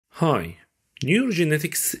Hi,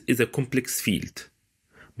 neurogenetics is a complex field,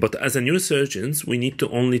 but as a neurosurgeons, we need to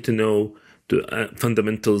only know the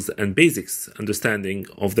fundamentals and basics understanding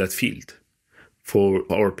of that field for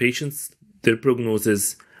our patients, their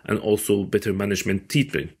prognosis, and also better management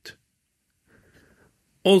treatment.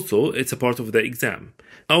 Also, it's a part of the exam.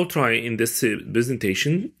 I'll try in this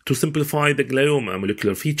presentation to simplify the glioma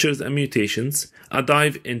molecular features and mutations, a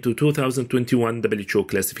dive into 2021 WHO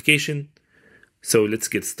classification. So let's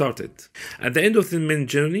get started. At the end of the main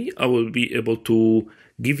journey, I will be able to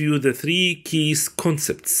give you the three key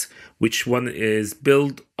concepts, which one is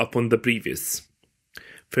built upon the previous.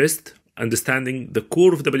 First, understanding the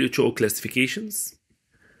core of WHO classifications,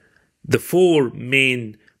 the four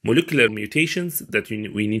main molecular mutations that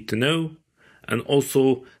we need to know, and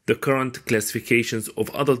also the current classifications of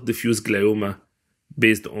adult diffuse glioma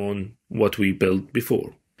based on what we built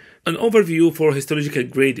before. An overview for histological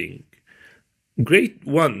grading. Grade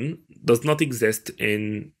 1 does not exist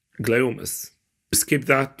in gliomas. Skip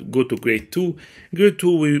that, go to grade 2. Grade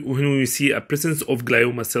 2, when we see a presence of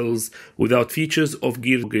glioma cells without features of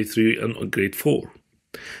grade 3 and grade 4.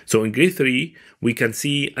 So in grade 3, we can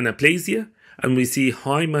see anaplasia and we see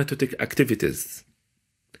high mitotic activities.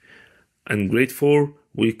 And grade 4,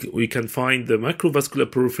 we can find the macrovascular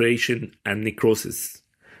proliferation and necrosis.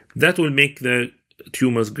 That will make the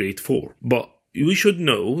tumors grade 4. But we should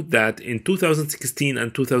know that in 2016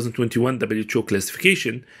 and 2021 WHO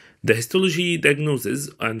classification, the histology diagnosis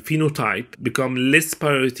and phenotype become less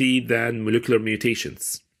priority than molecular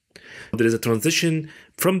mutations. There is a transition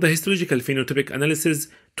from the histological phenotypic analysis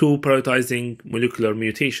to prioritizing molecular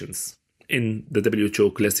mutations in the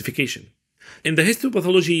WHO classification. In the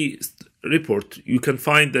histopathology report, you can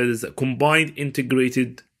find there is a combined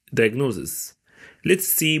integrated diagnosis. Let's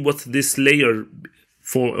see what this layer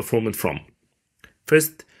formed from.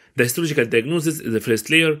 First, the histological diagnosis is the first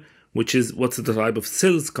layer, which is what's the type of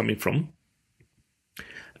cells coming from.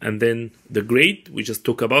 And then the grade, we just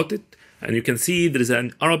talk about it. And you can see there is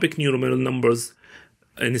an Arabic numeral numbers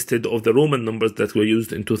instead of the Roman numbers that were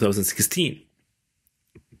used in 2016.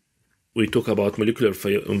 We talk about molecular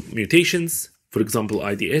mutations, for example,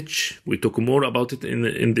 IDH. We talk more about it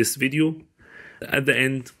in this video. At the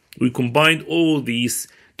end, we combined all these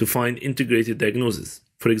to find integrated diagnosis.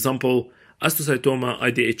 For example, astrocytoma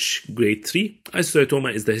IDH grade 3.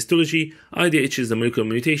 Astrocytoma is the histology, IDH is the molecular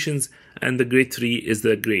mutations, and the grade 3 is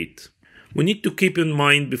the grade. We need to keep in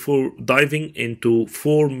mind before diving into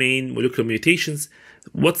four main molecular mutations,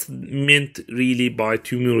 what's meant really by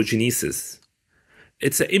tumorigenesis.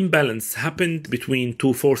 It's an imbalance happened between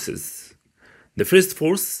two forces. The first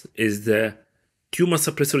force is the tumor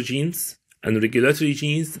suppressor genes and regulatory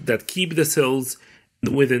genes that keep the cells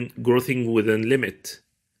growing within limit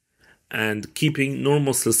and keeping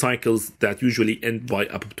normal cell cycles that usually end by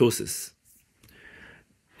apoptosis.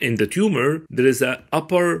 In the tumor, there is an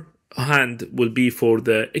upper hand will be for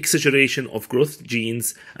the exaggeration of growth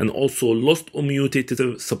genes and also lost or mutated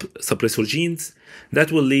suppressor genes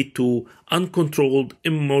that will lead to uncontrolled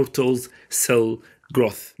immortal cell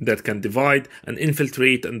growth that can divide and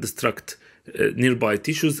infiltrate and destruct nearby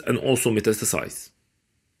tissues and also metastasize.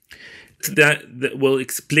 That will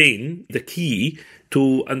explain the key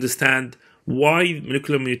to understand why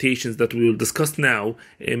molecular mutations that we will discuss now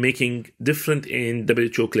are making different in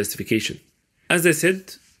WHO classification. As I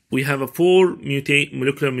said, we have four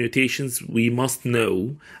molecular mutations we must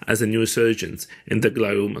know as a neurosurgeons in the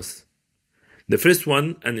gliomas. The first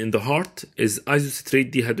one, and in the heart, is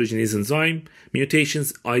isocitrate dehydrogenase enzyme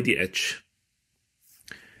mutations IDH.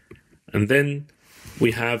 And then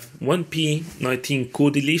we have 1p19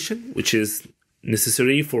 co-deletion, which is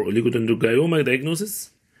necessary for oligodendroglioma diagnosis.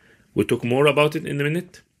 We'll talk more about it in a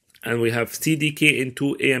minute. And we have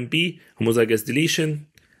CDKN2A and B homozygous deletion,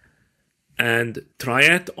 and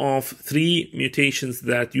triad of three mutations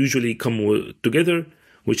that usually come together,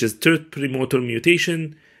 which is TERT Premotor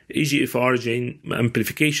mutation, EGFR gene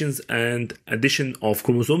amplifications, and addition of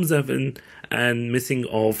chromosome 7 and missing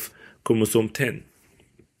of chromosome 10.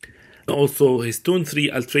 Also, histone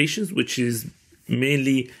 3 alterations, which is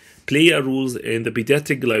mainly play a role in the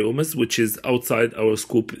pediatric gliomas, which is outside our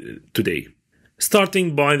scope today.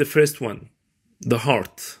 Starting by the first one, the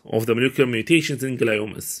heart of the molecular mutations in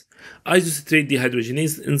gliomas. Isocitrate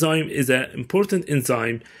dehydrogenase enzyme is an important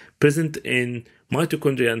enzyme present in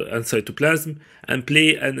mitochondria and cytoplasm and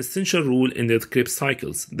play an essential role in the Krebs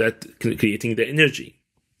cycles that creating the energy.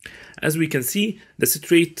 As we can see, the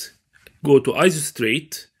citrate go to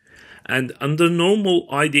isocitrate, and under normal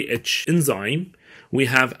IDH enzyme, we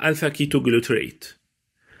have alpha-ketoglutarate.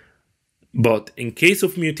 But in case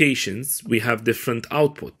of mutations, we have different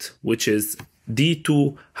output, which is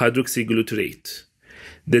D2 hydroxyglutarate.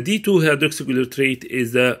 The D2 hydroxyglutarate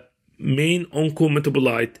is the main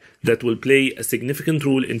oncometabolite that will play a significant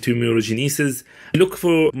role in tumorigenesis. Look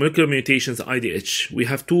for molecular mutations IDH. We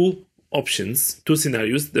have two options, two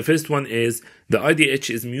scenarios. The first one is the IDH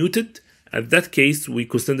is muted. At that case, we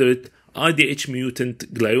consider it IDH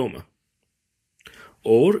mutant glioma.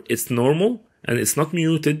 Or it's normal and it's not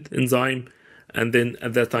muted enzyme, and then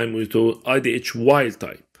at that time we do IDH wild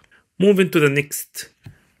type. Moving to the next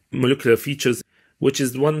molecular features, which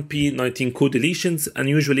is 1p19 co-deletions, and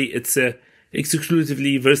usually it's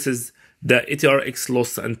exclusively versus the ATRX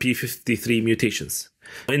loss and p53 mutations.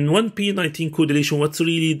 In 1p19 co-deletion, what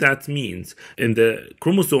really that means? In the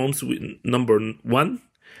chromosomes, number 1,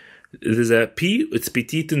 there's a P, it's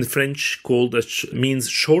petit in French, called means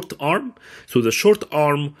short arm. So the short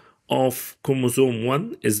arm of chromosome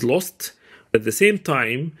 1 is lost. At the same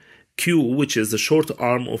time, Q, which is the short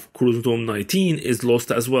arm of chromosome 19, is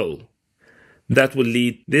lost as well. That will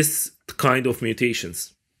lead this kind of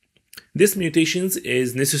mutations. This mutations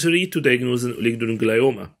is necessary to diagnose an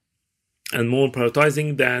oligodendroglioma and more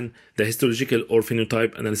prioritizing than the histological or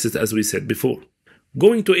phenotype analysis, as we said before.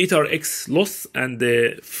 Going to ATRX loss and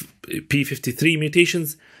the p53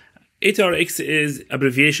 mutations, ATRX is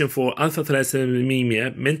abbreviation for alpha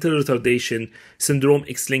thalassemia mental retardation syndrome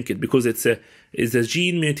X-linked, because it's a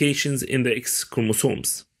gene mutations in the X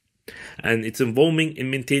chromosomes, and it's involving in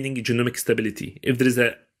maintaining genomic stability. If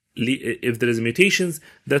there is mutations,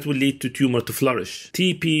 that will lead to tumor to flourish.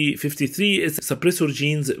 TP53 is suppressor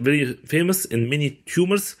genes very famous in many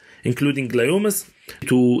tumors, including gliomas,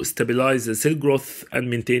 to stabilize the cell growth and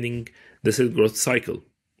maintaining the cell growth cycle.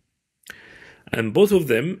 And both of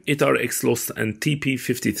them, ATRX loss and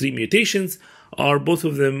TP53 mutations, both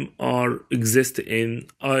of them exist in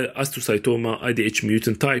astrocytoma IDH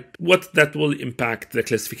mutant type. What that will impact the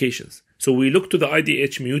classifications. So we look to the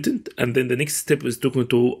IDH mutant, and then the next step is looking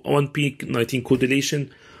to 1p19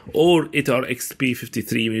 co-deletion or ATRX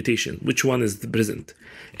p53 mutation. Which one is present?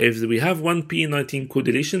 If we have 1p19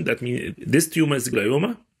 co-deletion, that means this tumor is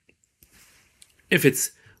glioma. If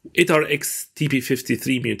it's ATRX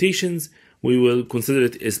TP53 mutations, we will consider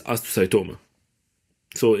it as astrocytoma.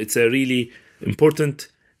 So it's a really important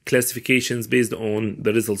classifications based on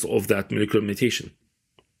the results of that molecular mutation.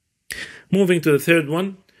 Moving to the third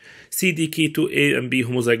one, CDK2A and B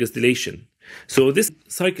homozygous deletion. So this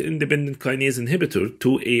cycle-independent kinase inhibitor,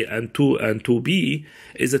 2A and 2B,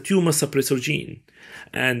 is a tumor suppressor gene,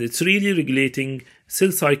 and it's really regulating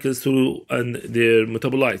cell cycles through their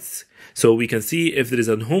metabolites. So we can see if there is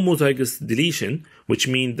a homozygous deletion, which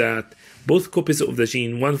means that both copies of the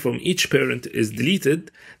gene, one from each parent, is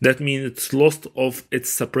deleted. That means it's lost of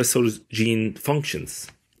its suppressor gene functions,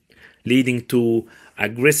 leading to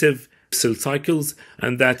aggressive cell cycles,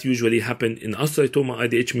 and that usually happened in astrocytoma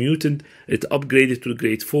IDH mutant. It upgraded to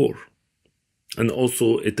grade 4, and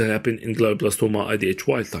also it happened in glioblastoma IDH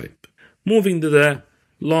wild type. Moving to the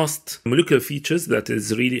last molecular features that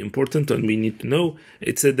is really important and we need to know,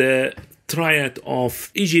 it's the triad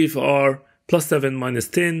of EGFR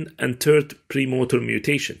 +7 - 10 and TERT Premotor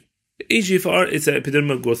mutation. EGFR is an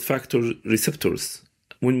epidermal growth factor receptors.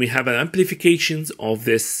 When we have an amplification of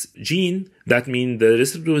this gene, that means the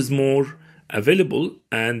receptor is more available,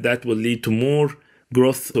 and that will lead to more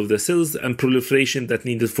growth of the cells and proliferation that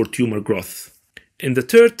needed for tumor growth. In the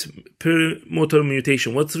TERT Premotor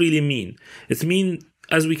mutation, what's really mean? It means,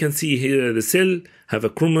 as we can see here, the cell have a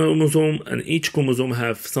chromosome, and each chromosome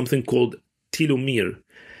have something called telomere.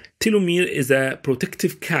 Telomere is a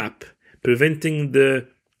protective cap preventing the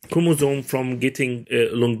chromosome from getting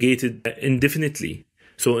elongated indefinitely.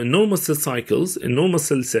 So in normal cell cycles, in normal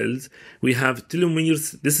cells, we have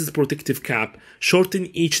telomeres. This is protective cap,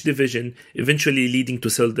 shorten each division, eventually leading to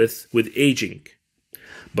cell death with aging.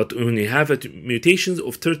 But when you have mutations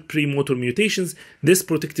of TERT Premotor mutations, this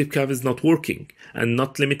protective cap is not working and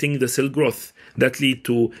not limiting the cell growth. That lead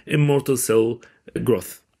to immortal cell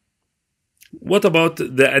growth. What about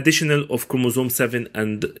the additional of chromosome 7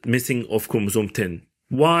 and missing of chromosome 10?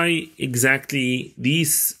 Why exactly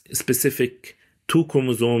these specific two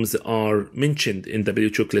chromosomes are mentioned in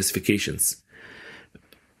WHO classifications?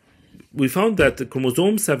 We found that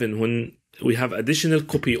chromosome 7, when we have additional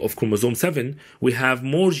copy of chromosome 7, we have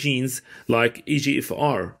more genes like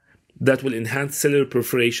EGFR that will enhance cellular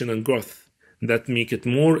proliferation and growth, that make it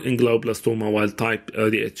more in glioblastoma wild type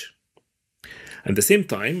IDH. At the same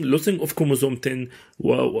time, losing of chromosome 10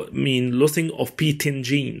 mean losing of P10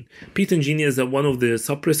 gene. P10 gene is one of the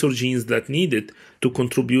suppressor genes that needed to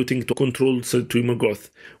contributing to controlled cell tumor growth.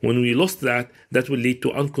 When we lost that, that will lead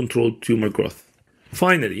to uncontrolled tumor growth.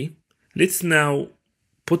 Finally, let's now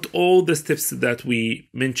put all the steps that we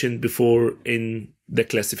mentioned before in the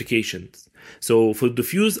classifications. So for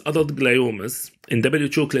diffuse adult gliomas in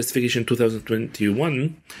WHO classification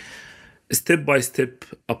 2021, step-by-step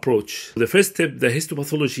approach. The first step the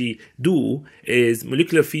histopathology do is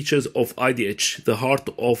molecular features of IDH, the heart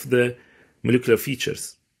of the molecular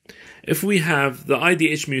features. If we have the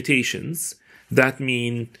IDH mutations, that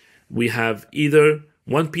means we have either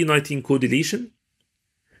 1p19 co-deletion.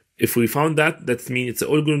 If we found that means it's an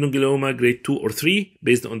oligoglioma grade 2 or 3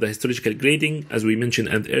 based on the histological grading, as we mentioned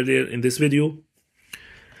earlier in this video.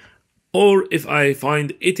 Or if I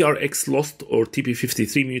find ATRX lost or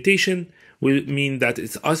TP53 mutation, will mean that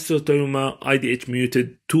it's isocytoma IDH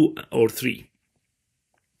muted 2 or 3.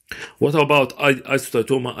 What about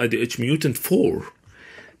isocytoma IDH mutant 4?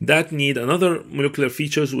 That need another molecular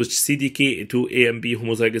features which CDK to A and B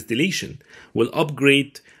homozygous deletion will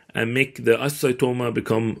upgrade and make the isocytoma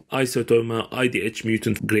become isocytoma IDH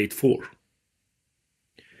mutant grade 4.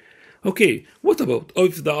 Okay, what about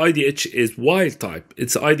if the IDH is wild type?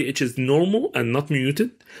 Its IDH is normal and not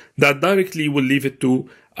muted. That directly will leave it to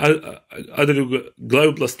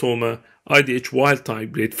adenoglioblastoma IDH wild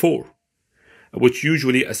type grade 4, which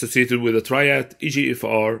usually associated with a triad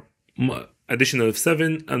EGFR additional of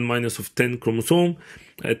 7 and minus of 10 chromosome,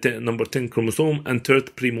 number 10 chromosome, and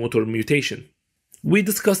TERT Premotor mutation. We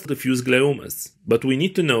discussed diffuse gliomas, but we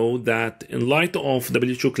need to know that in light of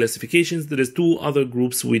WHO classifications, there is 2 other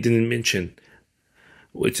groups we didn't mention,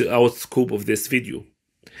 which is our scope of this video.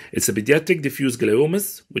 It's a pediatric diffuse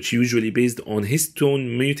gliomas, which usually based on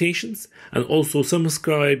histone mutations, and also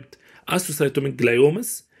circumscribed astrocytomic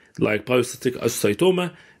gliomas, like pyocytic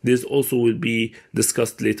astrocytoma. This also will be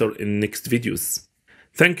discussed later in next videos.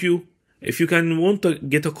 Thank you. If you want to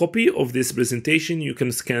get a copy of this presentation, you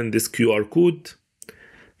can scan this QR code.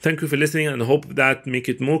 Thank you for listening, and I hope that make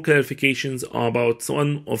it more clarifications about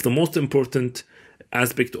one of the most important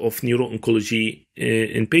aspect of neuro-oncology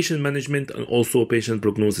in patient management and also patient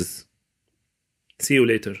prognosis. See you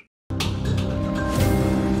later.